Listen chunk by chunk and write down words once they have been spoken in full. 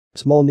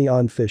Small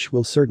neon fish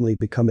will certainly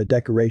become a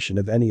decoration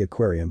of any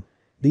aquarium.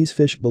 These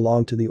fish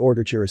belong to the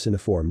order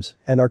Chiriciniformes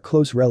and are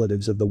close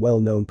relatives of the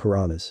well-known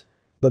piranhas.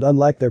 But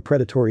unlike their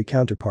predatory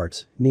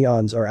counterparts,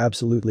 neons are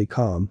absolutely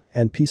calm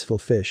and peaceful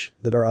fish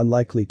that are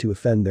unlikely to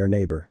offend their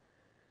neighbor.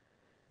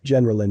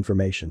 General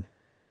information.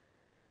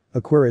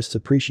 Aquarists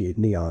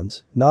appreciate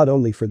neons, not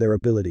only for their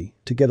ability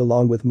to get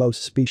along with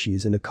most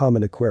species in a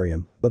common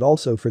aquarium, but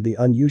also for the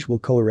unusual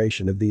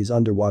coloration of these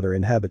underwater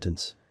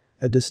inhabitants.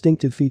 A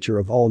distinctive feature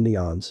of all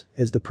neons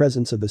is the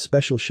presence of a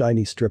special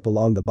shiny strip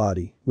along the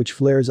body, which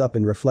flares up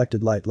in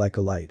reflected light like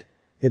a light.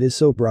 It is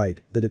so bright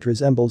that it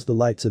resembles the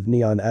lights of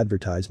neon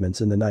advertisements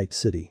in the night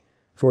city.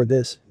 For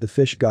this, the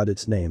fish got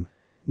its name.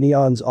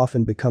 Neons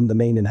often become the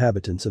main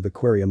inhabitants of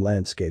aquarium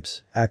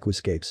landscapes,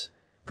 aquascapes.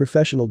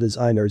 Professional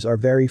designers are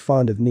very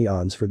fond of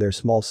neons for their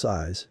small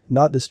size,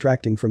 not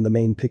distracting from the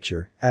main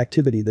picture,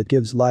 activity that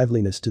gives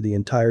liveliness to the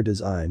entire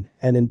design,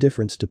 and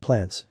indifference to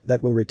plants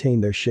that will retain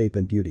their shape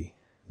and beauty.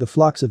 The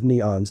flocks of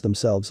neons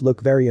themselves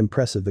look very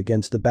impressive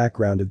against the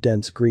background of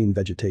dense green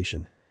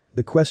vegetation.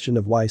 The question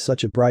of why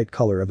such a bright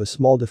color of a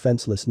small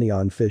defenseless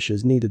neon fish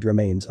is needed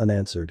remains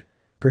unanswered.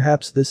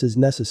 Perhaps this is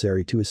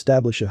necessary to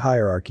establish a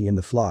hierarchy in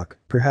the flock,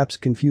 perhaps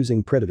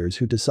confusing predators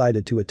who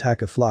decided to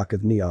attack a flock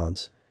of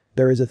neons.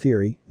 There is a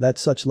theory that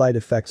such light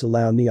effects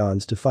allow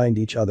neons to find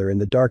each other in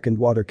the darkened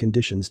water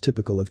conditions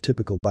typical of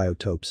typical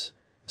biotopes.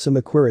 Some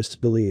aquarists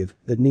believe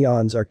that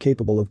neons are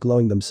capable of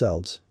glowing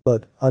themselves,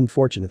 but,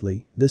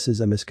 unfortunately, this is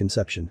a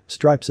misconception.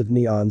 Stripes of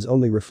neons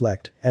only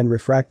reflect and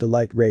refract the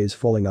light rays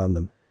falling on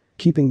them.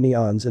 Keeping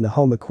neons in a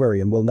home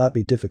aquarium will not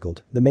be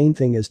difficult, the main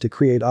thing is to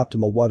create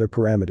optimal water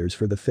parameters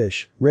for the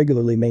fish,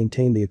 regularly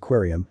maintain the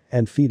aquarium,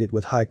 and feed it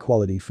with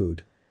high-quality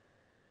food.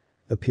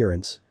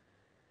 Appearance.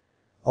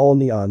 All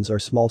neons are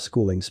small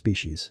schooling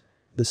species.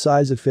 The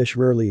size of fish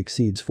rarely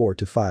exceeds 4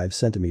 to 5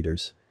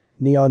 centimeters.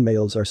 Neon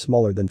males are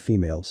smaller than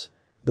females.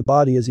 The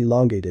body is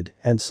elongated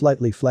and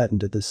slightly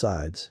flattened at the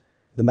sides.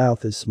 The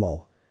mouth is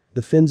small.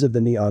 The fins of the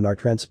neon are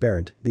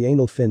transparent, the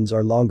anal fins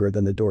are longer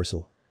than the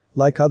dorsal.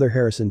 Like other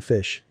Harrison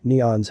fish,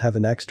 neons have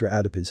an extra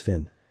adipose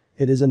fin.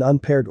 It is an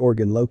unpaired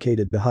organ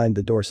located behind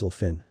the dorsal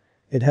fin.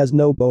 It has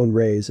no bone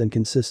rays and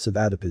consists of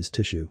adipose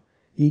tissue.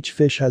 Each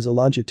fish has a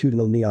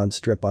longitudinal neon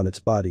strip on its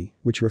body,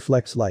 which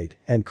reflects light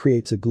and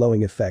creates a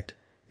glowing effect.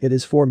 It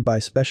is formed by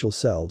special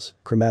cells,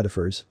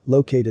 chromatophores,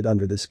 located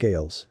under the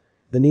scales.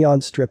 The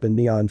neon strip in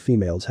neon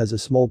females has a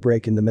small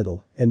break in the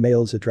middle, in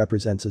males it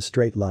represents a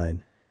straight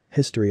line.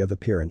 History of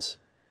appearance.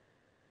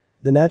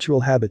 The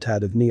natural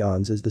habitat of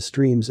neons is the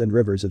streams and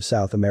rivers of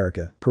South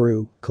America,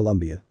 Peru,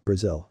 Colombia,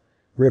 Brazil.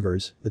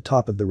 Rivers, the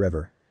top of the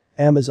river.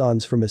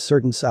 Amazons from a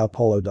certain Sao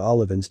Paulo de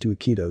Olivans to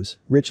Iquitos,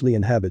 richly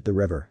inhabit the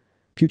river.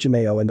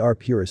 Putumayo and R.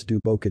 purus do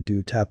Boca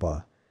do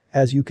Tapa.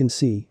 As you can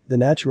see, the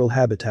natural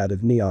habitat of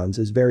neons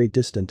is very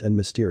distant and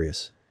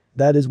mysterious.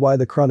 That is why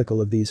the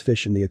chronicle of these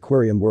fish in the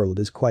aquarium world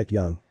is quite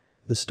young.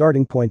 The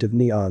starting point of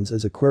neons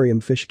as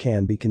aquarium fish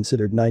can be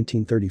considered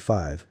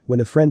 1935, when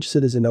a French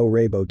citizen O.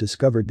 Rabo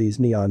discovered these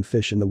neon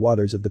fish in the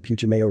waters of the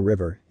Putumayo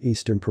River,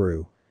 eastern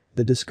Peru.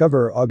 The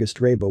discoverer Auguste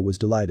Rabo was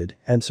delighted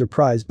and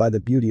surprised by the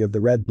beauty of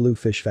the red-blue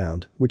fish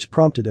found, which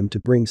prompted him to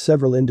bring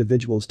several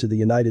individuals to the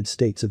United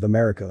States of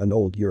America and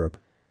Old Europe.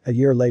 A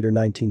year later,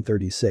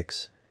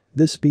 1936.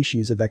 This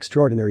species of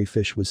extraordinary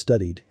fish was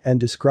studied and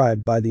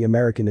described by the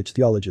American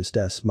ichthyologist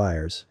S.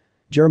 Myers.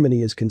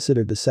 Germany is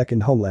considered the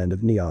second homeland of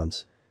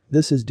neons.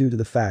 This is due to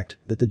the fact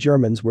that the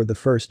Germans were the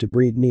first to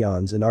breed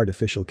neons in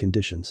artificial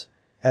conditions.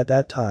 At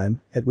that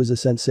time, it was a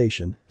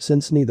sensation,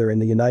 since neither in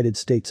the United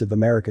States of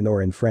America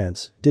nor in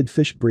France did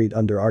fish breed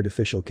under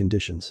artificial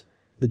conditions.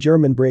 The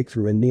German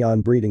breakthrough in neon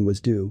breeding was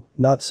due,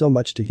 not so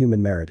much to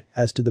human merit,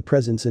 as to the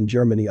presence in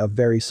Germany of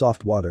very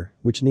soft water,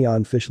 which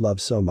neon fish love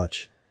so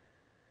much.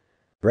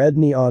 Red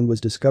neon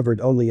was discovered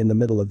only in the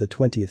middle of the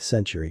 20th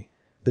century.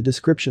 The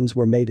descriptions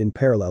were made in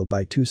parallel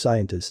by two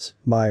scientists,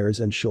 Myers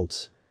and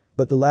Schultz.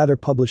 But the latter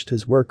published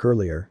his work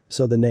earlier,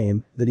 so the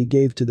name that he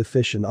gave to the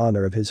fish in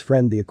honor of his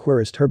friend the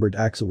aquarist Herbert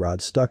Axelrod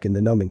stuck in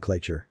the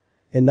nomenclature.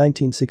 In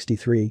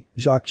 1963,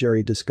 Jacques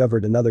Jerry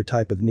discovered another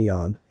type of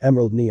neon,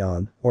 emerald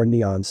neon, or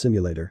neon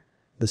simulator.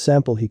 The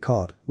sample he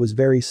caught was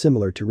very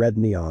similar to red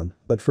neon,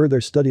 but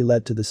further study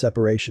led to the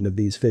separation of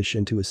these fish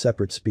into a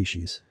separate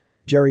species.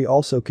 Jerry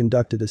also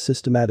conducted a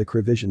systematic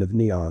revision of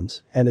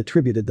neons and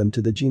attributed them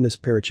to the genus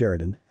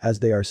Parachaeridon, as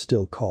they are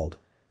still called.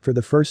 For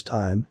the first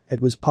time,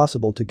 it was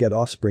possible to get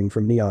offspring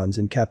from neons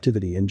in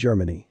captivity in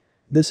Germany.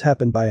 This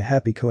happened by a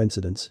happy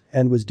coincidence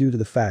and was due to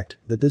the fact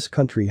that this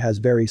country has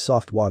very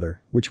soft water,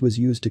 which was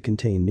used to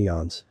contain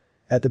neons.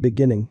 At the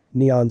beginning,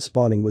 neon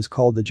spawning was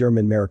called the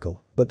German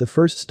miracle, but the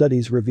first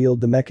studies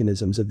revealed the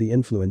mechanisms of the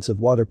influence of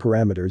water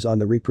parameters on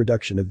the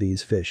reproduction of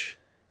these fish.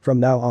 From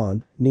now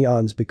on,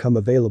 neons become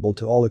available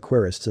to all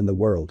aquarists in the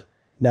world.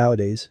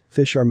 Nowadays,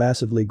 fish are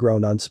massively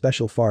grown on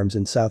special farms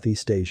in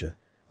Southeast Asia.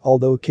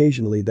 Although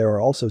occasionally there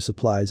are also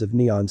supplies of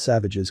neon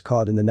savages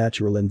caught in the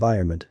natural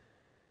environment.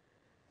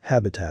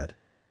 Habitat.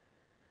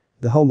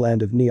 The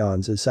homeland of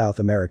neons is South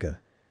America.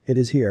 It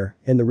is here,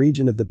 in the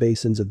region of the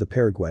basins of the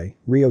Paraguay,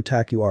 Rio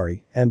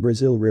Takuari, and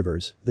Brazil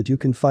rivers, that you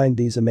can find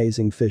these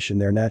amazing fish in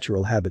their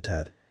natural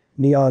habitat.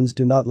 Neons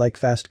do not like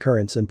fast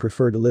currents and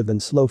prefer to live in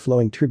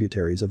slow-flowing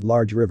tributaries of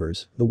large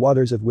rivers, the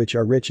waters of which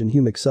are rich in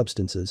humic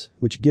substances,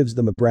 which gives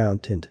them a brown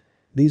tint.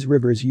 These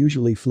rivers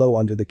usually flow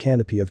under the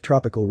canopy of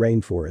tropical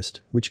rainforest,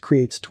 which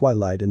creates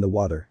twilight in the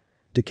water.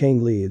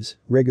 Decaying leaves,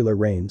 regular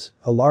rains,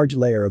 a large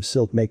layer of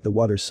silt make the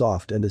water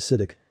soft and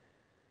acidic.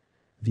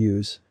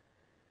 Views.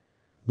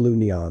 Blue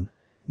neon.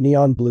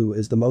 Neon blue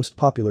is the most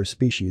popular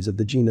species of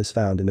the genus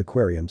found in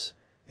aquariums.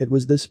 It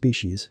was this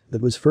species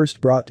that was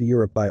first brought to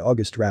Europe by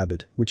August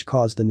Rabbit, which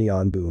caused the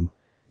neon boom.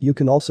 You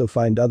can also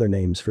find other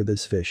names for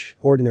this fish: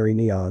 ordinary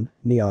neon,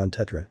 neon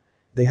tetra.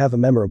 They have a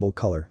memorable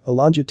color, a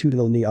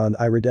longitudinal neon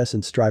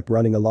iridescent stripe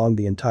running along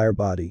the entire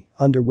body,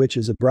 under which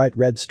is a bright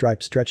red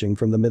stripe stretching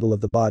from the middle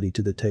of the body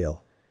to the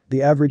tail.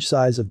 The average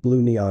size of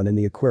blue neon in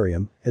the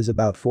aquarium is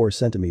about 4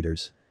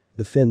 centimeters.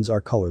 The fins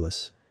are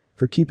colorless.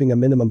 For keeping a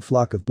minimum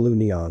flock of blue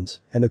neons,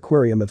 an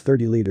aquarium of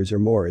 30 liters or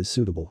more is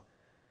suitable.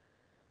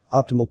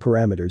 Optimal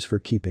parameters for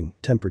keeping: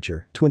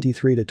 temperature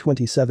 23 to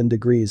 27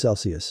 degrees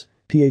Celsius,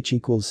 pH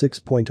equals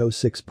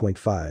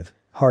 6.06.5,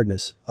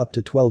 hardness up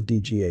to 12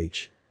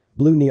 dgh.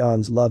 Blue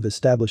neons love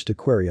established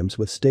aquariums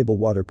with stable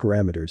water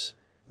parameters.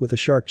 With a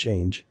sharp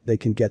change, they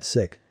can get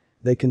sick.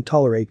 They can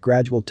tolerate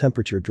gradual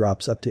temperature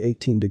drops up to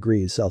 18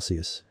 degrees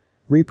Celsius.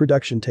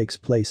 Reproduction takes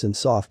place in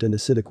soft and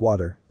acidic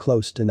water,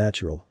 close to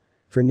natural.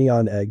 For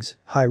neon eggs,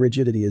 high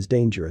rigidity is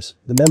dangerous,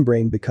 the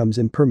membrane becomes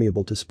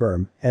impermeable to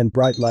sperm, and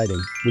bright lighting,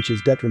 which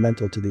is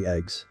detrimental to the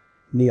eggs.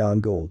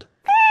 Neon gold.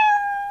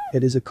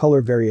 It is a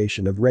color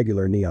variation of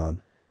regular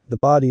neon. The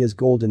body is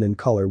golden in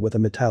color with a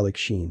metallic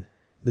sheen.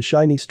 The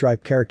shiny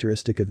stripe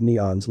characteristic of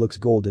neons looks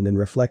golden in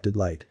reflected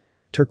light.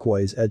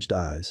 Turquoise-edged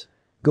eyes.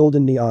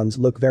 Golden neons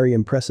look very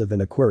impressive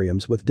in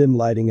aquariums with dim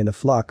lighting in a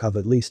flock of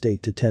at least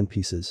 8 to 10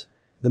 pieces.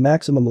 The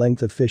maximum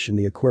length of fish in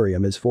the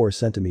aquarium is 4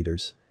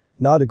 centimeters.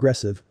 Not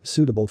aggressive,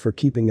 suitable for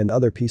keeping and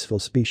other peaceful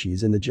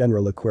species in the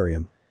general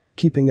aquarium.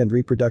 Keeping and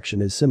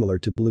reproduction is similar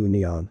to blue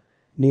neon.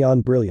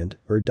 Neon brilliant,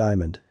 or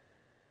diamond.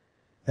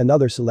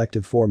 Another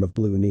selective form of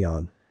blue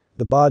neon.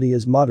 The body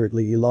is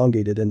moderately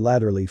elongated and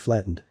laterally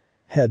flattened.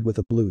 Head with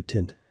a blue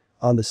tint.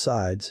 On the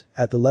sides,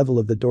 at the level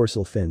of the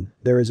dorsal fin,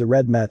 there is a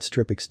red matte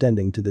strip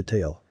extending to the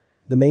tail.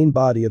 The main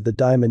body of the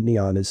diamond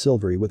neon is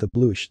silvery with a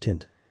bluish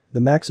tint. The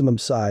maximum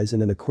size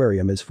in an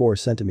aquarium is 4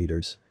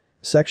 centimeters.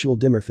 Sexual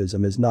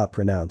dimorphism is not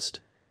pronounced.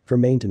 For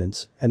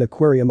maintenance, an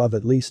aquarium of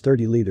at least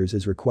 30 liters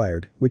is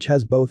required, which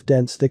has both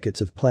dense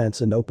thickets of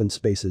plants and open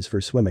spaces for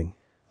swimming.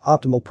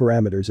 Optimal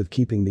parameters of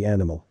keeping the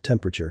animal: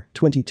 temperature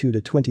 22 to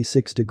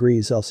 26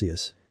 degrees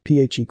Celsius,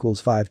 pH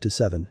equals 5 to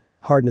 7,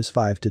 hardness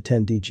 5 to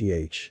 10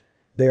 dgh.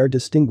 They are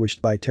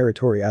distinguished by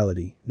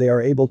territoriality, they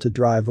are able to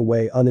drive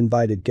away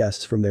uninvited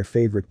guests from their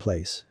favorite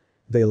place.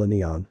 Vela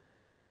neon.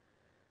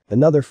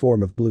 Another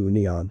form of blue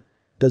neon.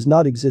 Does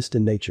not exist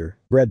in nature,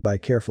 bred by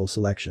careful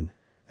selection.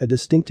 A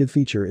distinctive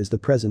feature is the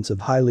presence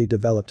of highly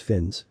developed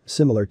fins,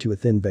 similar to a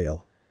thin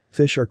veil.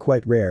 Fish are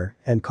quite rare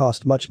and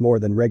cost much more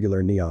than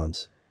regular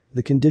neons.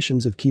 The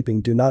conditions of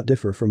keeping do not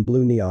differ from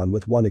blue neon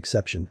with one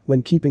exception: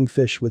 when keeping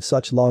fish with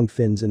such long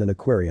fins in an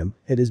aquarium,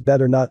 it is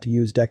better not to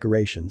use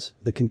decorations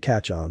that can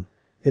catch on.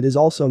 It is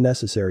also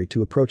necessary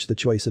to approach the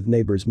choice of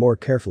neighbors more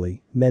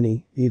carefully.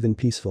 Many, even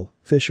peaceful,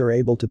 fish are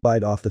able to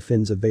bite off the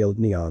fins of veiled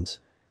neons.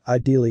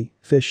 Ideally,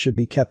 fish should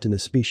be kept in a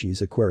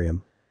species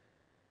aquarium.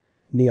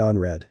 Neon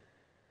red.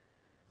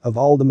 Of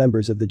all the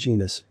members of the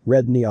genus,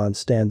 red neon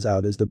stands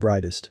out as the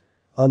brightest.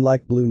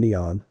 Unlike blue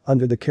neon,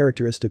 under the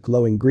characteristic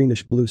glowing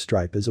greenish-blue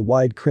stripe is a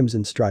wide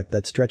crimson stripe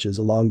that stretches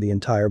along the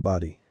entire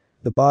body.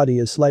 The body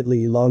is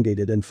slightly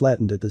elongated and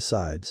flattened at the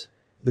sides.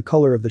 The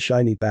color of the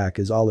shiny back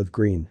is olive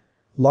green.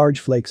 Large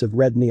flakes of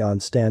red neon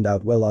stand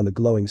out well on the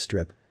glowing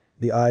strip.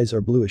 The eyes are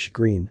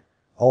bluish-green.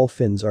 All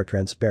fins are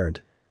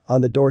transparent. On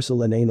the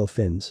dorsal and anal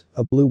fins,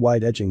 a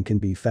blue-white edging can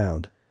be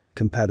found.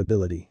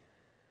 Compatibility.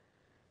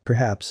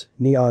 Perhaps,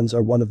 neons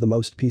are one of the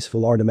most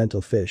peaceful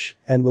ornamental fish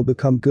and will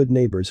become good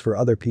neighbors for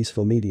other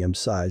peaceful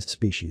medium-sized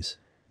species.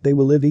 They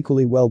will live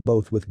equally well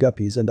both with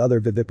guppies and other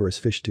viviparous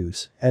fish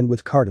tooths, and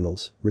with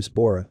cardinals,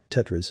 Rasbora,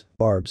 tetras,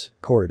 barbs,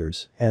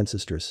 corridors,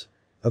 ancestors.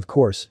 Of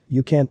course,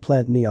 you can't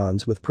plant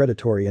neons with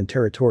predatory and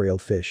territorial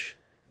fish.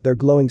 Their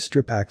glowing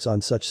strip acts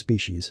on such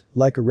species,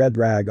 like a red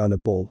rag on a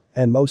bull,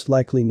 and most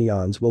likely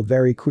neons will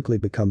very quickly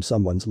become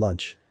someone's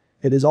lunch.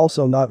 It is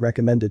also not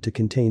recommended to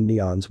contain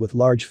neons with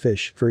large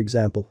fish, for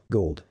example,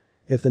 gold.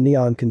 If the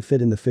neon can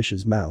fit in the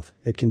fish's mouth,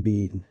 it can be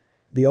eaten.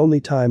 The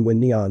only time when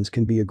neons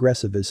can be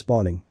aggressive is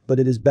spawning, but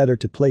it is better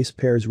to place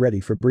pairs ready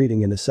for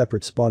breeding in a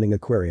separate spawning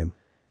aquarium.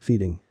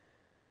 Feeding.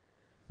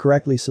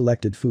 Correctly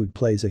selected food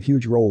plays a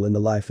huge role in the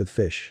life of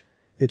fish.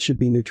 It should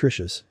be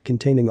nutritious,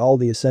 containing all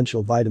the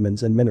essential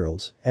vitamins and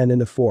minerals, and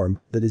in a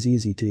form that is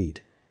easy to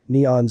eat.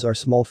 Neons are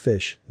small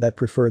fish that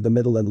prefer the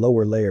middle and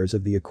lower layers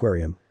of the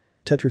aquarium.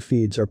 Tetra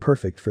feeds are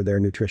perfect for their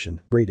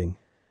nutrition. Breeding.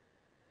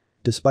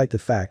 Despite the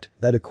fact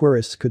that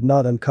aquarists could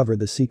not uncover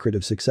the secret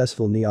of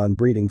successful neon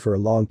breeding for a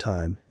long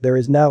time, there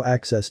is now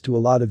access to a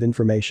lot of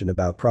information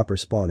about proper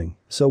spawning,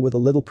 so with a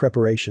little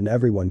preparation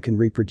everyone can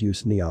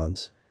reproduce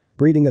neons.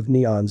 Breeding of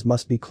neons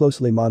must be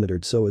closely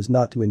monitored so as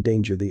not to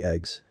endanger the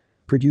eggs.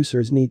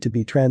 Producers need to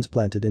be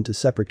transplanted into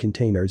separate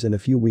containers in a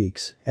few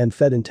weeks and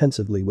fed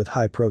intensively with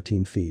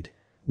high-protein feed.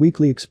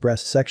 Weakly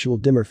expressed sexual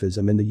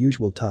dimorphism in the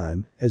usual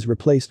time is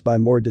replaced by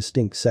more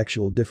distinct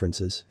sexual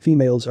differences.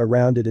 Females are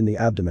rounded in the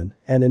abdomen,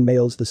 and in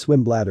males the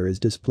swim bladder is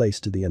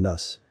displaced to the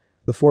anus.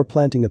 Before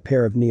planting a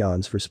pair of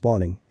neons for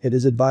spawning, it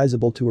is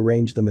advisable to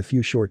arrange them a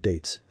few short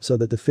dates so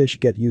that the fish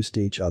get used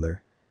to each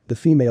other. The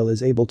female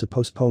is able to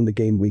postpone the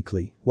game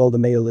weekly, while the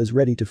male is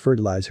ready to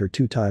fertilize her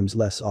 2 times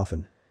less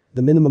often.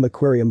 The minimum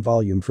aquarium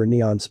volume for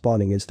neon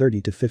spawning is 30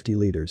 to 50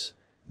 liters.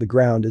 The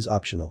ground is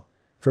optional.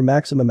 For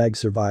maximum egg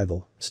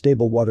survival,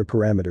 stable water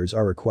parameters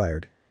are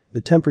required.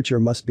 The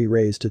temperature must be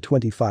raised to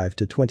 25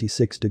 to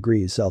 26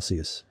 degrees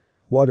Celsius.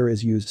 Water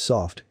is used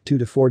soft, 2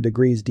 to 4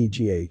 degrees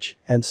DGH,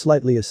 and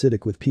slightly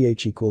acidic with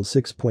pH equals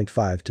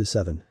 6.5 to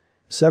 7.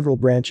 Several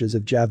branches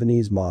of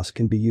Javanese moss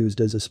can be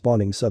used as a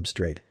spawning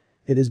substrate.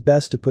 It is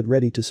best to put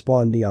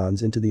ready-to-spawn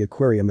neons into the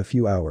aquarium a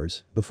few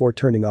hours before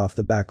turning off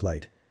the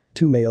backlight.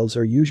 2 males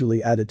are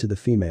usually added to the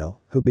female,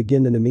 who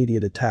begin an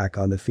immediate attack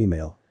on the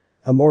female.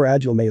 A more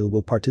agile male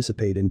will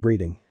participate in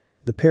breeding.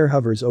 The pair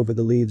hovers over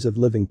the leaves of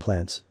living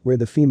plants, where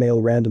the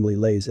female randomly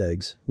lays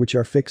eggs, which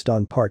are fixed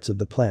on parts of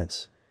the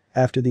plants.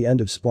 After the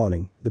end of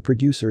spawning, the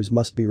producers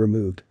must be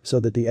removed so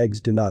that the eggs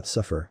do not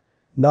suffer.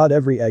 Not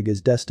every egg is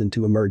destined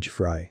to emerge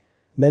fry.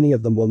 Many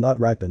of them will not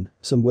ripen,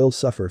 some will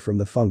suffer from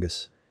the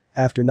fungus.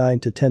 After 9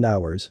 to 10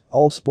 hours,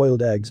 all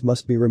spoiled eggs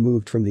must be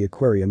removed from the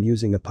aquarium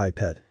using a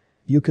pipette.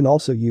 You can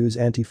also use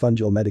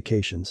antifungal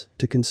medications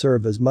to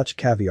conserve as much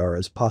caviar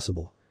as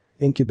possible.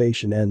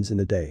 Incubation ends in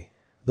a day.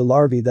 The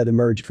larvae that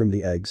emerged from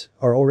the eggs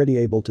are already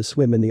able to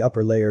swim in the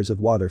upper layers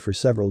of water for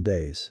several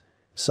days.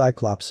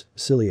 Cyclops,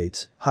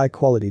 ciliates,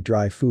 high-quality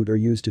dry food are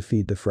used to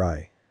feed the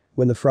fry.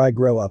 When the fry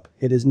grow up,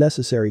 it is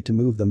necessary to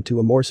move them to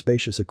a more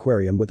spacious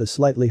aquarium with a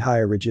slightly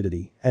higher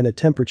rigidity and a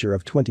temperature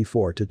of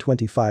 24 to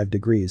 25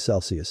 degrees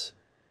Celsius.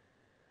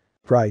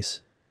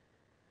 Price.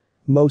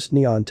 Most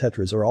neon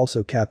tetras are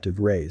also captive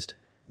raised.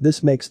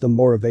 This makes them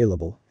more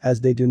available,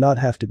 as they do not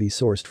have to be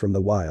sourced from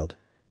the wild.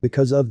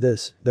 Because of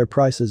this, their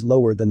price is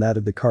lower than that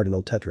of the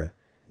cardinal tetra.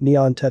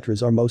 Neon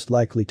tetras are most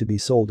likely to be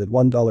sold at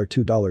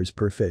 $1–2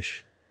 per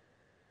fish.